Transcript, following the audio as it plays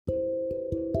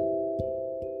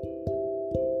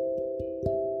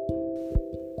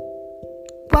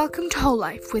Welcome to Whole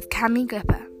Life with Cami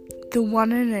Glipper, the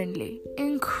one and only,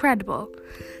 incredible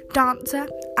dancer,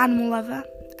 animal lover,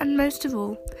 and most of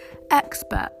all,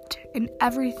 expert in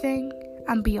everything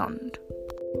and beyond.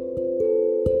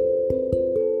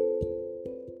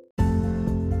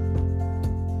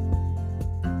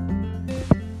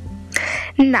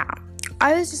 Now,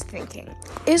 I was just thinking,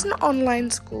 isn't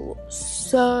online school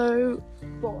so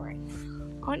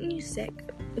boring? Aren't you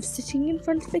sick of sitting in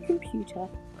front of the computer,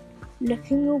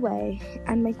 looking away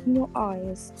and making your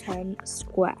eyes turn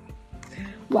square?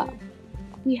 Well,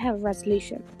 we have a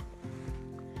resolution.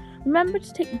 Remember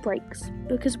to take breaks,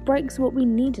 because breaks are what we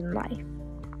need in life.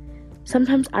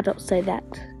 Sometimes adults say that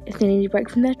if they need a break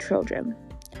from their children,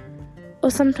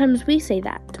 or sometimes we say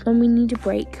that when we need a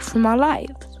break from our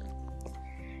lives.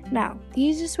 Now, the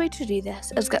easiest way to do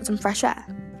this is get some fresh air.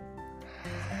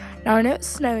 Now, I know it's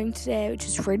snowing today, which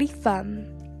is really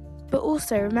fun, but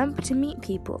also remember to meet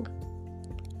people.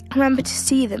 Remember to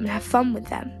see them and have fun with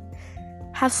them.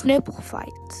 Have snowball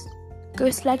fights. Go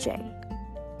sledging.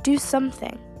 Do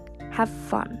something. Have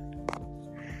fun.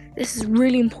 This is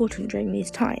really important during these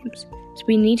times, so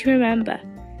we need to remember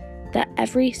that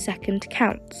every second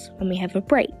counts when we have a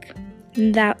break.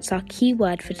 And that's our key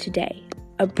word for today,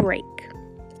 a break.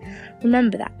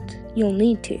 Remember that, you'll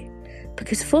need to,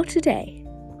 because for today,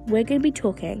 we're going to be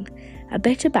talking a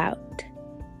bit about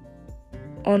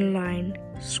online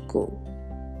school.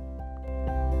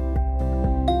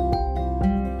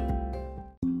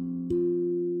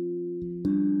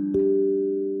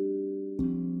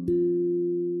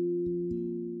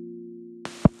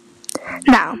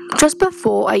 Now, just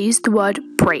before I used the word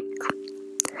break.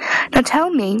 Now tell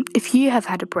me if you have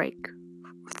had a break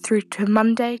through to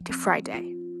Monday to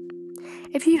Friday.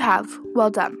 If you have, well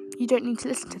done. You don't need to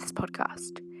listen to this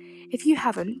podcast. If you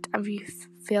haven't and you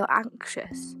feel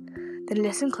anxious, then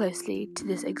listen closely to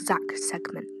this exact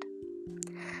segment.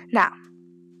 Now,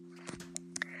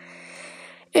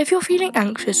 if you're feeling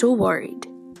anxious or worried,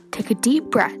 take a deep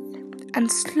breath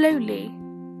and slowly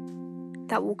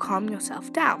that will calm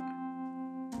yourself down.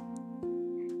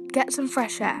 Get some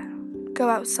fresh air. Go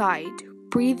outside.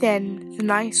 Breathe in the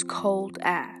nice cold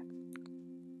air.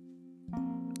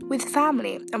 With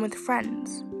family and with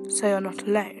friends, so you're not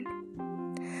alone.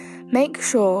 Make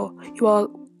sure you are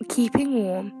keeping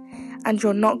warm and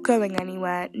you're not going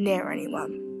anywhere near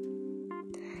anyone.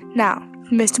 Now,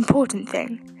 the most important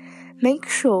thing, make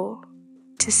sure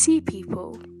to see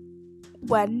people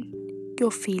when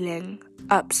you're feeling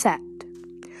upset.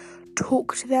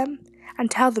 Talk to them and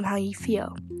tell them how you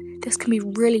feel. This can be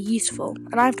really useful,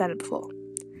 and I've done it before.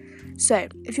 So,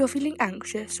 if you're feeling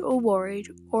anxious or worried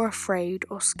or afraid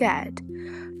or scared,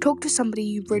 talk to somebody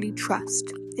you really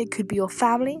trust. It could be your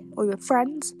family or your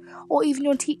friends or even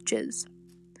your teachers.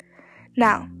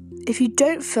 Now, if you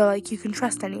don't feel like you can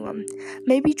trust anyone,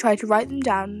 maybe try to write them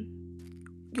down,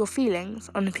 your feelings,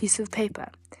 on a piece of paper.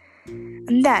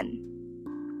 And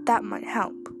then, that might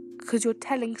help, because you're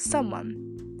telling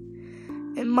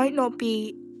someone. It might not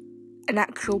be an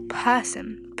actual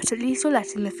person, but at least you're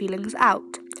letting the feelings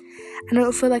out. And it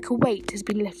will feel like a weight has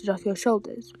been lifted off your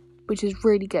shoulders, which is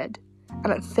really good,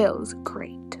 and it feels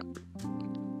great.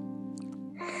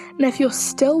 Now, if you're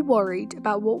still worried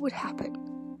about what would happen,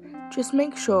 just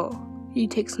make sure you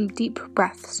take some deep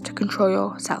breaths to control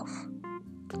yourself.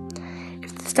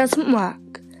 If this doesn't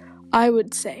work, I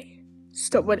would say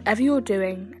stop whatever you're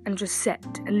doing and just sit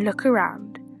and look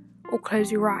around, or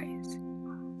close your eyes.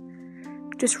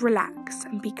 Just relax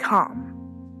and be calm.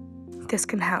 This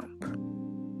can help.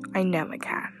 I know it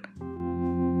can.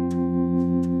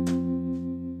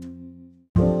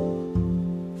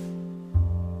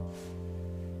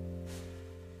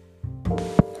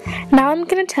 Now I'm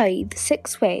going to tell you the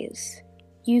 6 ways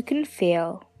you can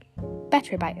feel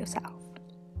better about yourself.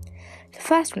 The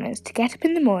first one is to get up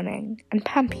in the morning and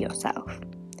pamper yourself.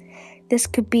 This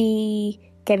could be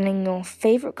getting your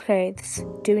favourite clothes,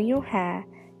 doing your hair,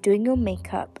 doing your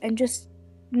makeup, and just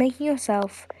making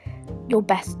yourself your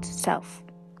best self.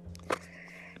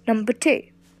 Number 2,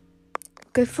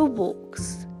 go for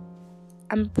walks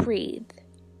and breathe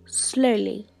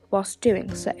slowly whilst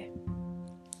doing so.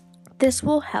 This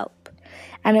will help,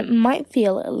 and it might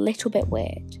feel a little bit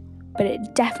weird, but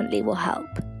it definitely will help,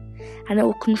 and it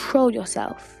will control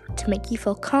yourself to make you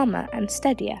feel calmer and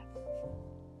steadier.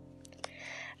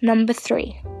 Number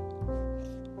 3,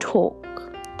 talk.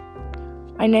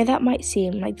 I know that might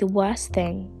seem like the worst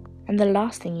thing and the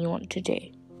last thing you want to do,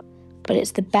 but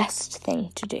it's the best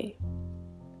thing to do.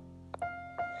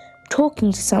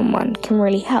 Talking to someone can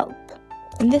really help,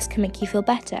 and this can make you feel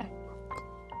better.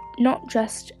 Not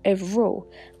just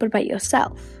overall, but about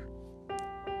yourself.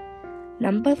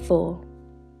 Number 4,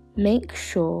 make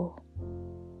sure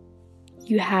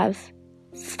you have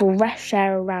fresh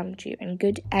air around you and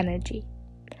good energy.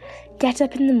 Get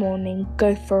up in the morning,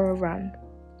 go for a run.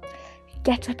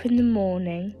 Get up in the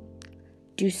morning,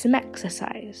 do some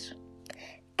exercise.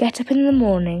 Get up in the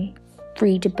morning,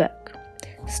 read a book.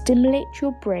 Stimulate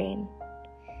your brain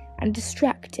and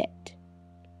distract it.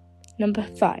 Number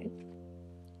 5.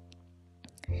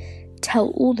 Tell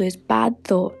all those bad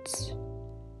thoughts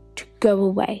to go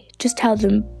away. Just tell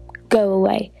them, go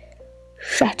away.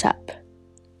 Shut up.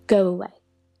 Go away.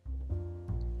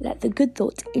 Let the good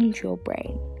thoughts into your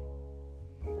brain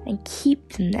and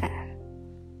keep them there.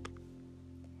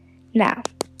 Now,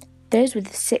 those were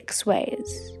the 6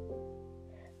 ways.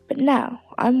 But now,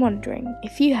 I'm wondering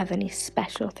if you have any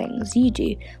special things you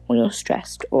do when you're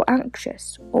stressed or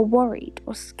anxious or worried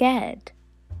or scared.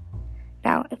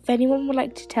 Now, if anyone would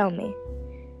like to tell me,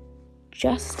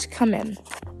 just come in.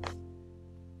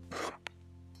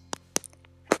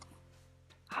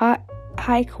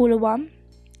 Hi, caller 1.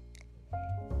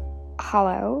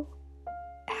 Hello.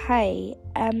 Hi.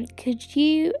 Could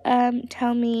you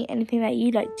tell me anything that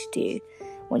you like to do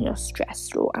when you're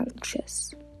stressed or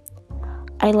anxious?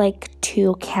 I like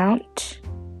to count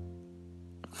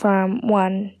from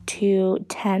 1 to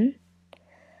 10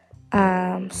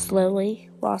 slowly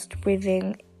whilst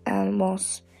breathing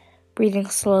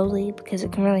slowly, because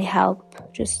it can really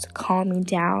help just calm me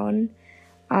down.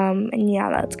 And yeah,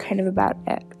 that's kind of about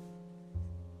it.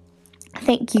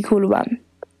 Thank you, caller 1.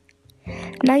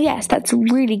 Now yes, that's a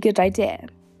really good idea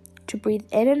to breathe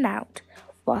in and out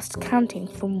whilst counting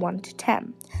from 1 to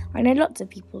 10. I know lots of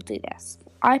people do this.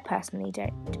 I personally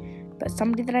don't, but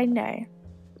somebody that I know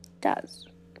does.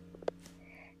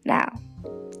 Now,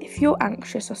 if you're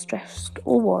anxious or stressed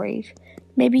or worried,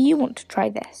 maybe you want to try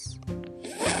this.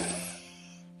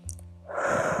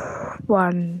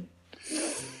 1,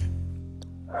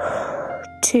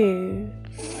 2,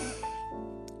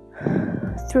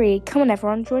 3. Come on,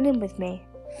 everyone, join in with me.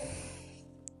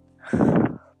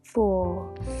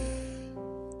 4,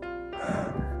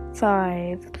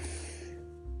 5,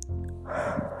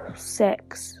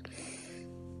 6,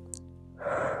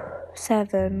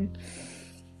 7,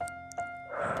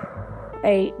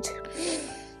 8,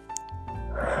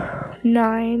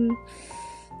 9,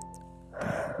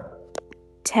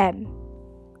 10.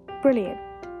 Brilliant.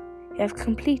 You have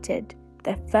completed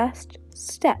the first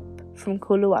step from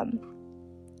caller 1.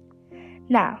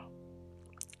 Now,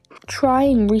 try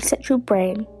and reset your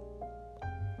brain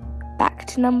back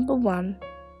to number 1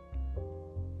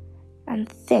 and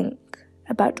think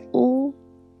about all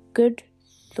good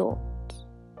thoughts.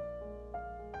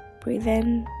 Breathe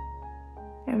in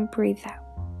and breathe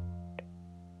out.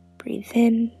 Breathe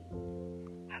in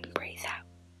and breathe out.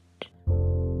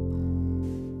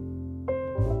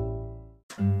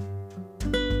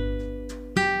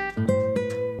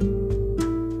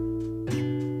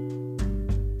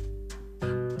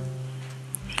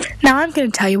 Now I'm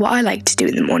going to tell you what I like to do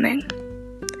in the morning.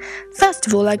 First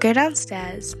of all, I go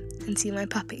downstairs and see my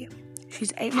puppy.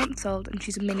 She's 8 months old and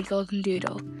she's a mini golden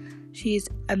doodle. She's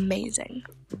amazing.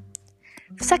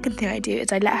 The second thing I do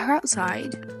is I let her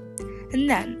outside, and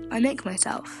then I make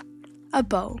myself a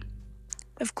bowl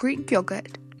of Greek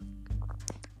yogurt,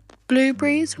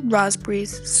 blueberries,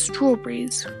 raspberries,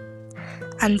 strawberries,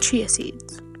 and chia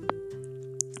seeds,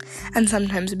 and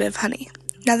sometimes a bit of honey.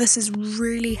 Now this is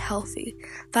really healthy.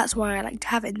 That's why I like to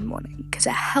have it in the morning, because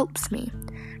it helps me,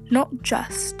 not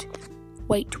just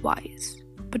weight-wise,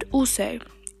 but also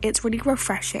it's really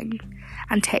refreshing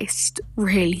and tastes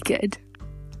really good.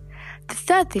 The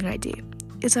third thing I do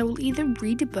is I will either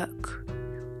read a book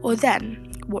or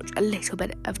then watch a little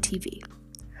bit of TV.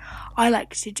 I like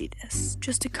to do this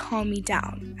just to calm me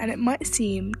down, and it might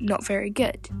seem not very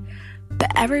good, but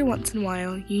every once in a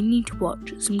while you need to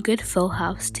watch some good Full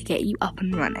House to get you up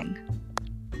and running.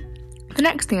 The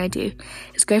next thing I do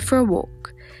is go for a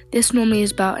walk. This normally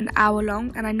is about an hour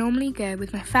long, and I normally go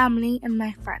with my family and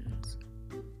my friends.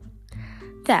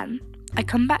 Then I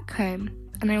come back home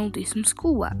and I will do some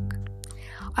schoolwork.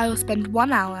 I will spend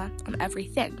 1 hour on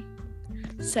everything.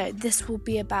 So this will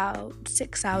be about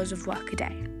 6 hours of work a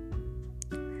day.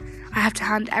 I have to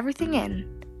hand everything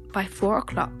in by 4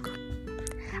 o'clock.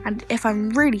 And if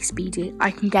I'm really speedy,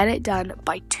 I can get it done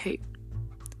by 2.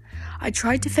 I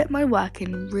try to fit my work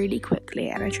in really quickly,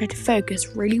 and I try to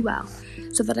focus really well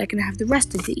so that I can have the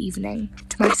rest of the evening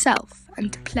to myself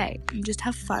and to play and just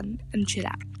have fun and chill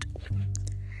out.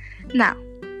 Now,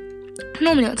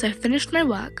 normally once I've finished my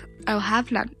work, I will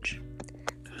have lunch.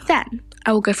 Then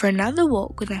I will go for another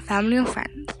walk with my family or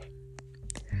friends.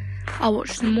 I'll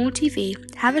watch some more TV,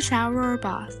 have a shower or a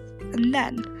bath, and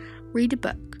then read a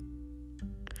book.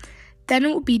 Then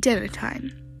it will be dinner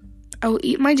time. I will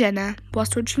eat my dinner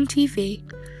whilst watching TV,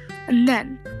 and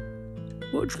then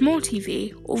watch more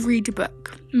TV or read a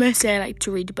book. Mostly I like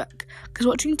to read a book, because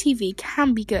watching TV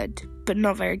can be good, but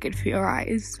not very good for your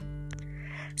eyes.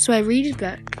 So I read a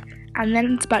book, and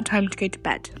then it's about time to go to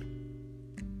bed.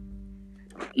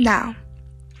 Now,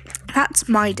 that's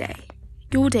my day.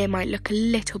 Your day might look a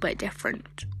little bit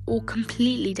different, or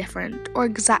completely different, or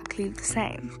exactly the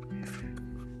same.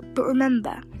 But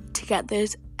remember to get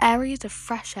those areas of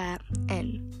fresh air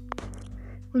in.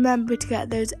 Remember to get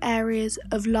those areas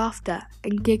of laughter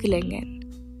and giggling in.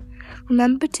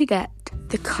 Remember to get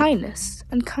the kindness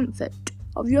and comfort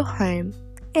of your home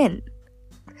in.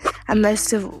 And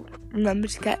most of all, remember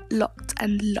to get lots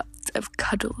and lots of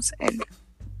cuddles in.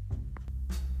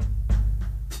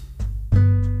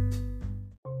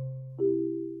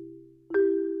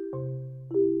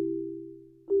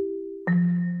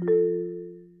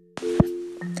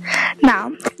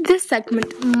 Now, this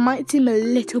segment might seem a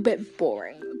little bit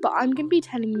boring, but I'm going to be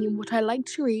telling you what I like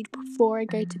to read before I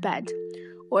go to bed,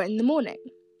 or in the morning.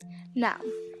 Now,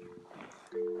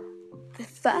 the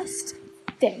first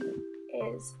thing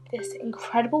is this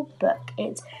incredible book.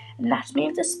 It's Anatomy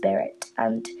of the Spirit,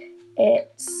 and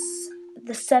it's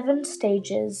the 7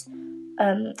 stages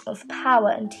of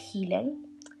power and healing.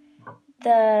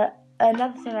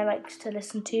 Another thing I like to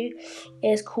listen to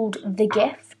is called The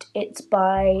Gift. It's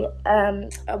by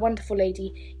a wonderful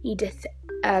lady, Edith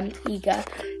Eger,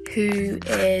 who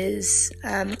is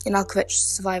an Alkovich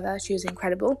survivor. She was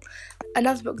incredible.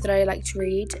 Another book that I like to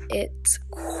read, it's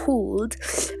called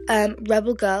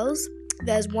Rebel Girls.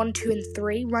 There's 1, 2, and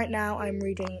 3. Right now I'm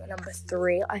reading number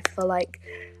 3. I feel like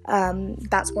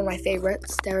that's one of my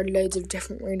favourites. There are loads of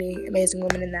different really amazing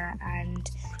women in there, and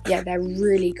yeah, they're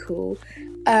really cool.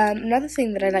 Another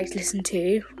thing that I like to listen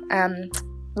to,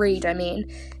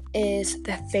 is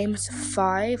The Famous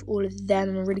 5. All of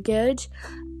them are really good.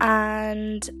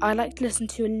 And I like to listen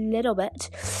to a little bit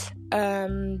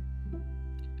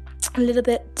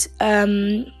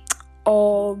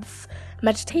of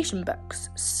meditation books.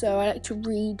 So I like to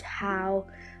read how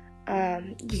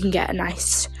you can get a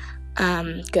nice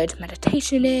good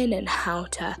meditation in, and how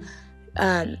to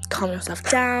calm yourself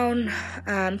down,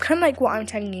 kind of like what I'm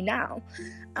telling you now.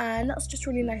 And that's just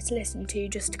really nice to listen to,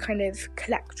 just to kind of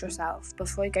collect yourself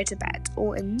before you go to bed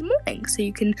or in the morning. So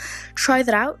you can try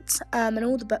that out, and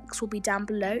all the books will be down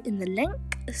below in the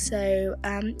link. So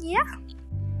yeah.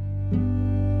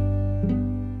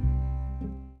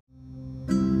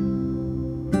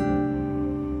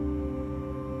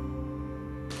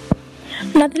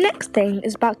 Now the next thing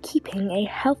is about keeping a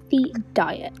healthy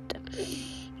diet.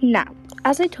 Now,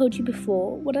 as I told you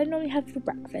before, what I normally have for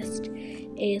breakfast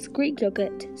is Greek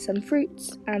yogurt, some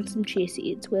fruits, and some chia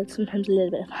seeds with sometimes a little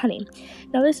bit of honey.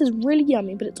 Now this is really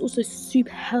yummy, but it's also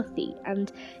super healthy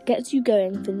and gets you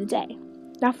going for the day.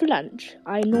 Now for lunch,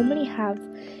 I normally have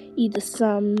either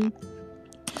sometimes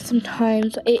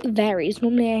it varies.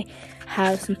 Normally I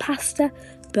have some pasta,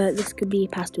 but this could be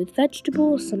pasta with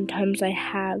vegetables. Sometimes I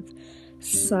have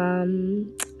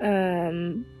sometimes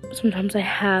I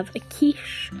have a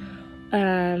quiche,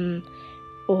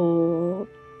 or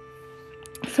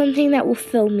something that will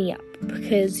fill me up,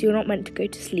 because you're not meant to go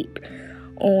to sleep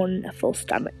on a full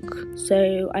stomach.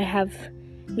 So I have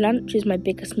lunch is my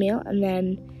biggest meal, and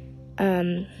then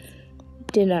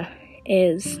dinner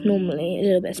is normally a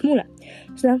little bit smaller.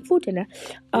 So then for dinner,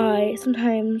 we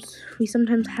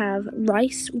sometimes have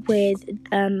rice with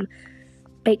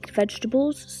baked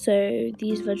vegetables. So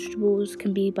these vegetables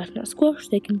can be butternut squash,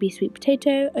 they can be sweet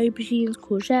potato, aubergines,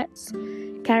 courgettes,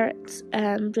 carrots,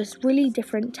 just really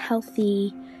different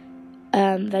healthy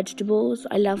vegetables.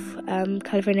 I love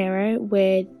carbonara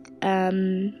with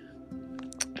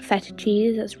feta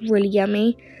cheese. That's really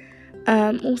yummy.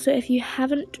 Also, if you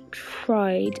haven't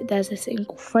tried, there's this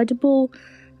incredible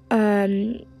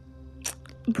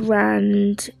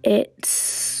brand.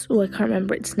 I can't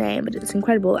remember its name, but it's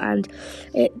incredible, and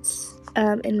it's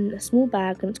in a small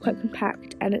bag, and it's quite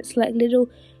compact, and it's like little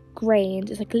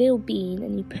grains. It's like a little bean,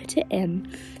 and you put it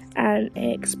in, and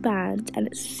it expands, and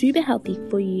it's super healthy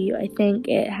for you. I think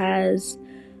it's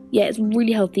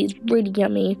really healthy. It's really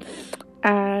yummy,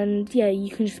 and yeah, you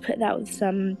can just put that with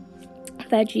some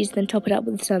veggies, then top it up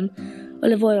with some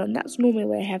olive oil, and that's normally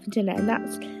what I have for dinner, and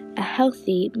that's a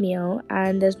healthy meal,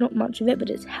 and there's not much of it, but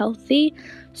it's healthy,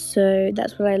 so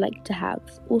that's what I like to have.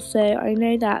 Also, I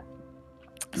know that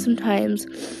sometimes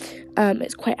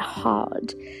it's quite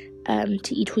hard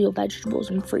to eat all your vegetables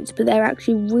and fruits, but they're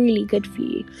actually really good for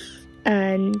you,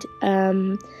 and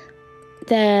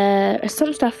there are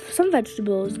some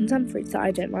vegetables and some fruits that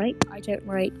I don't like. I don't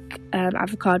like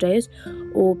avocados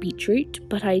or beetroot,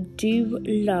 but I do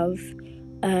love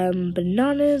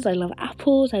bananas, I love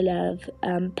apples, I love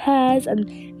pears,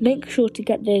 and make sure to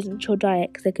get those into your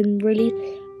diet because they can really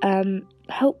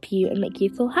help you and make you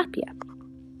feel happier.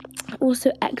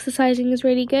 Also, exercising is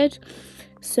really good.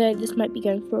 So this might be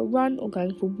going for a run or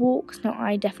going for walks. Now,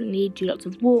 I definitely do lots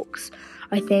of walks.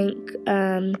 I think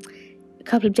a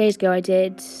couple of days ago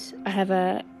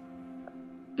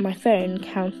my phone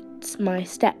counts my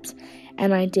steps,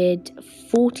 and I did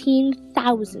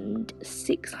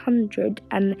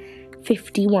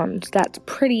 14,651. So that's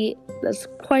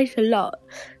quite a lot.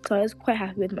 So I was quite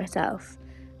happy with myself.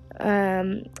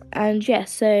 So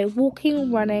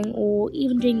walking, running, or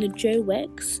even doing the Joe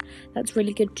Wicks, that's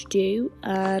really good to do.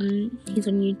 He's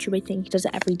on YouTube, I think he does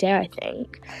it every day, I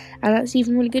think, and that's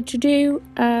even really good to do.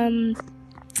 So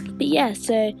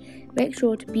make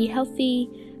sure to be healthy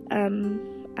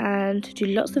and do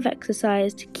lots of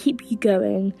exercise to keep you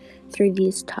going through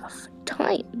these tough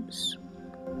times.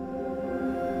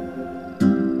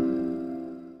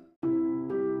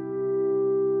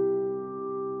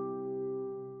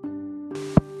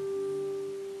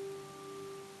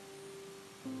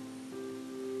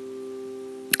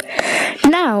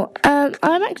 Now,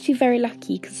 I'm actually very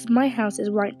lucky because my house is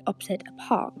right opposite a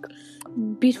park.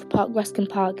 Beautiful park, Ruskin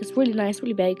Park. It's really nice,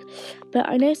 really big. But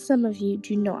I know some of you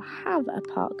do not have a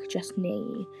park just near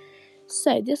you.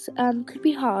 So this could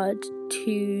be hard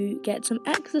to get some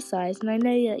exercise. And I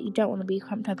know that you don't want to be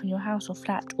cramped up in your house or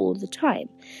flat all the time.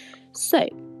 So,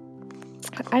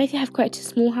 and if you have quite a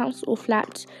small house or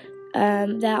flat,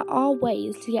 there are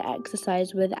ways to get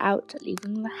exercise without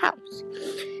leaving the house.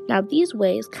 Now, these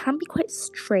ways can be quite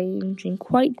strange and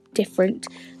quite different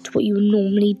to what you would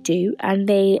normally do, and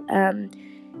they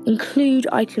include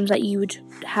items that you would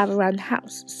have around the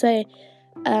house. So,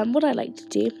 what I like to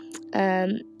do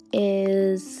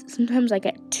is sometimes I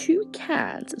get 2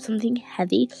 cans of something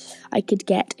heavy. I could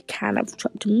get a can of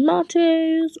chopped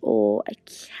tomatoes or a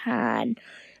can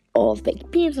of baked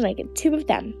beans, and I get 2 of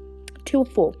them, 2 or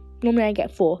 4. Normally I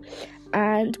get 4.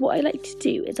 And what I like to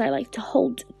do is I like to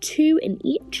hold 2 in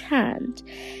each hand,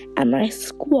 and I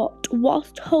squat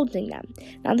whilst holding them.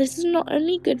 Now, this is not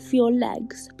only good for your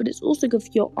legs, but it's also good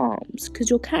for your arms because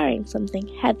you're carrying something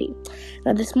heavy.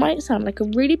 Now, this might sound like a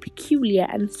really peculiar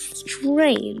and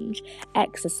strange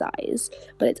exercise,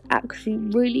 but it's actually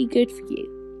really good for you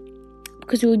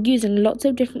because you're using lots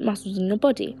of different muscles in your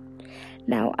body.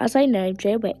 Now, as I know,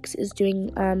 Joe Wicks is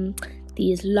doing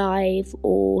these live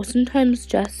or sometimes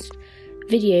just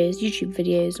YouTube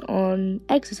videos on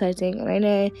exercising, and I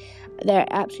know they're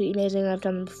absolutely amazing. I've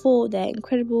done them before. They're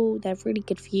incredible. They're really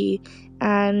good for you.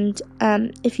 And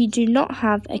if you do not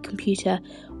have a computer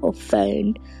or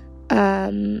phone,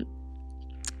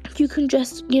 you can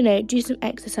just do some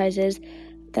exercises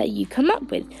that you come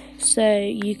up with. So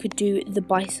you could do the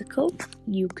bicycle,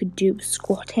 you could do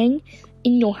squatting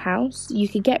in your house, you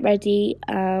could get ready,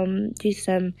 do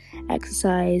some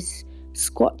exercise.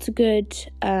 Squats are good,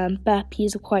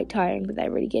 burpees are quite tiring, but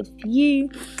they're really good for you.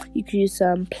 You could do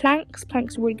some planks.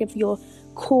 Planks are really good for your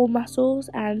core muscles,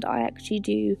 and I actually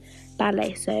do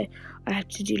ballet, so I have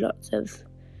to do lots of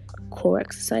core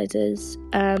exercises.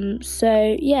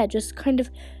 Just kind of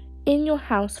in your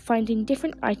house finding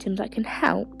different items that can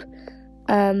help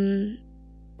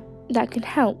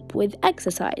with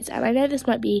exercise. And I know this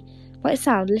might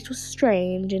sound a little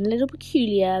strange and a little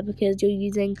peculiar because you're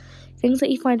using things that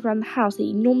you find around the house that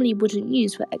you normally wouldn't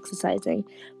use for exercising,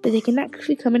 but they can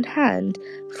actually come in hand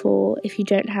for if you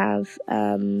don't have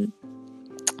a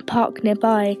park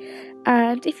nearby.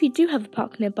 And if you do have a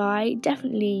park nearby,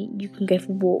 definitely you can go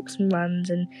for walks and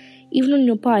runs, and even on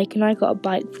your bike. And I got a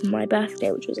bike for my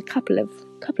birthday, which was a couple of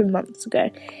months ago,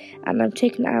 and I've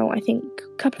taken it out I think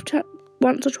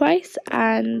once or twice,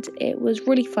 and it was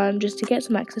really fun just to get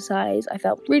some exercise. I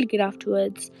felt really good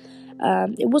afterwards.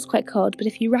 It was quite cold, but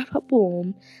if you wrap up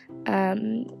warm,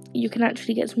 you can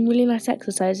actually get some really nice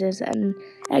exercise in.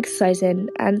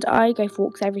 And I go for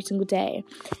walks every single day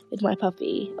with my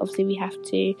puppy. Obviously we have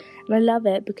to, and I love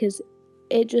it because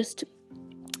it just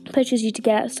pushes you to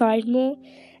get outside more.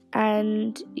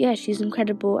 And yeah, she's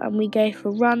incredible. And we go for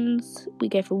runs, we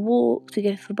go for walks, we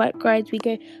go for bike rides, we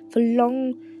go for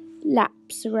long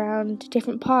laps around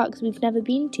different parks we've never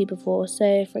been to before.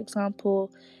 So for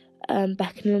example,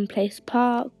 Beckenham Place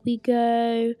Park we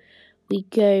go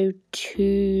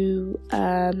to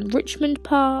Richmond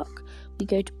Park, we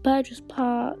go to Burgess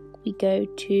Park, we go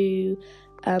to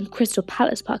Crystal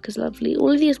Palace Park is lovely.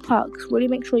 All of these parks, really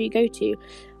make sure you go to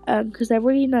because they're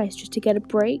really nice just to get a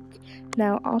break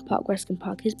Now, our park, Ruskin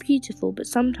Park, is beautiful, but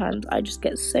sometimes I just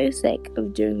get so sick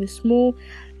of doing the small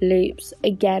loops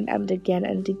again and again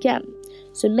and again.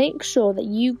 So make sure that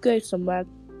you go somewhere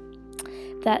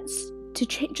that's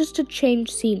just to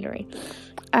change scenery.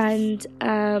 And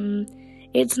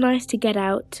it's nice to get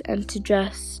out and to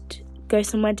just go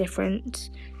somewhere different,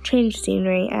 change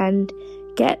scenery, and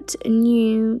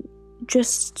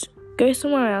just go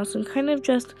somewhere else and kind of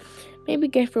just maybe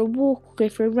go for a walk or go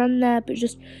for a run there, but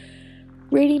just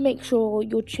really make sure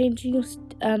you're changing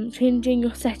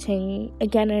your setting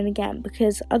again and again,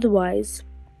 because otherwise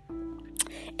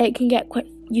you can get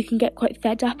quite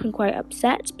fed up and quite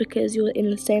upset because you're in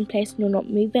the same place and you're not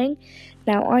moving.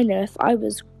 Now, I know if I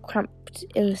was cramped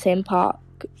in the same park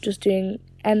just doing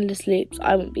endless loops,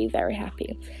 I wouldn't be very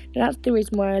happy. And that's the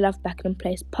reason why I love Beckenham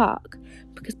Place Park,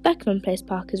 because Beckenham Place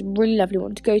Park is a really lovely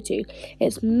one to go to.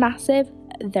 It's massive,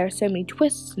 there are so many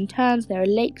twists and turns, there are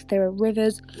lakes, there are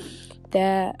rivers,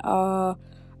 there are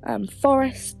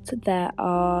forests,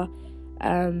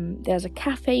 there's a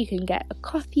cafe you can get a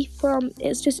coffee from.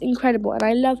 It's just incredible, and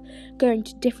I love going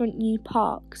to different new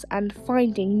parks and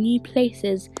finding new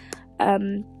places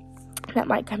that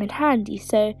might come in handy.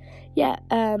 So yeah,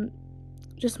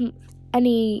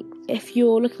 if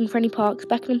you're looking for any parks,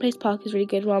 Beckenham Place Park is a really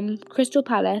good one. Crystal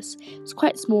Palace, it's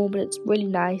quite small but it's really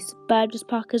nice. Burgess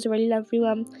Park is a really lovely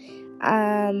one.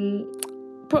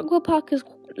 Brookwell Park is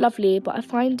lovely, but I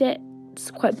find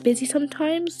it's quite busy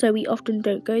sometimes, so we often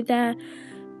don't go there.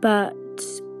 But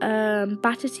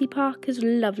Battersea Park is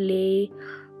lovely.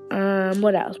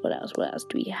 What else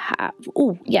do we have?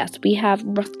 Oh, yes, we have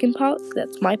Ruskin Park.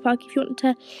 That's my park if you want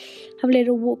to have a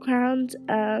little walk around.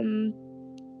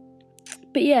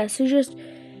 But yeah, so just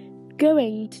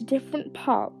going to different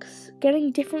parks,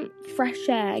 getting different fresh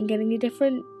air and getting a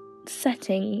different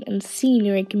setting and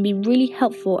scenery can be really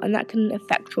helpful, and that can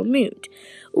affect your mood.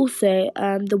 Also,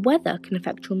 the weather can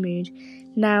affect your mood.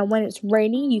 Now, when it's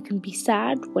rainy, you can be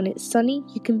sad. When it's sunny,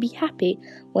 you can be happy.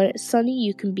 When it's sunny,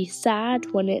 you can be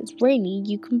sad. When it's rainy,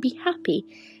 you can be happy.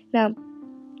 Now,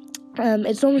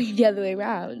 it's normally the other way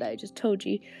around, I just told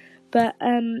you. But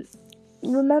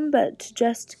remember to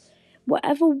just,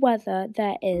 whatever weather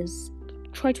there is,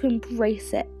 try to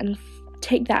embrace it and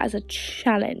take that as a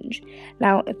challenge.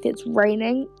 Now, if it's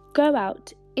raining, go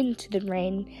out into the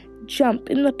rain, jump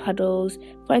in the puddles,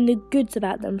 find the goods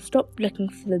about them, stop looking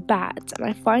for the bads. And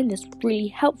I find this really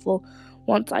helpful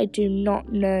once I do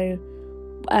not know,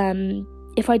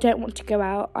 if I don't want to go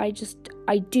out, I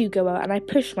do go out and I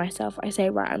push myself. I say,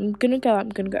 right, I'm going to go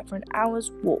out for an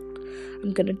hour's walk.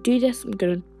 I'm going to do this, I'm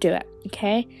going to do it,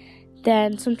 okay?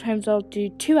 Then sometimes I'll do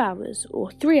 2 hours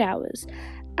or 3 hours.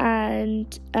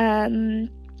 And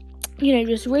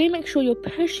just really make sure you're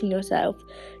pushing yourself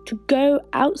to go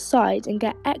outside and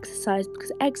get exercise,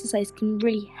 because exercise can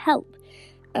really help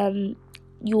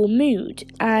your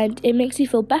mood, and it makes you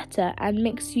feel better and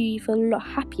makes you feel a lot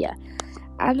happier.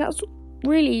 And that's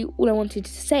really all I wanted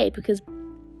to say, because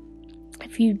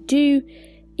if you do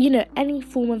any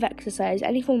form of exercise,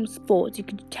 any form of sport, you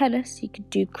could do tennis, you could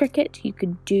do cricket, you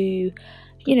could do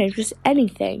just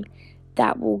anything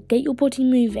that will get your body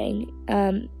moving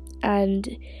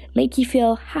and make you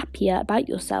feel happier about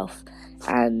yourself.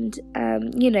 And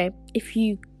if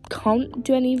you can't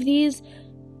do any of these,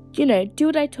 do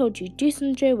what I told you. Do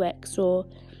some Joe Wicks, or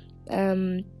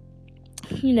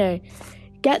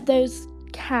get those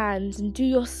cans and do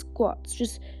your squats.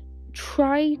 Just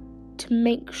try to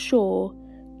make sure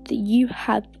that you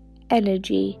have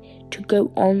energy to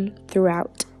go on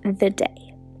throughout the day.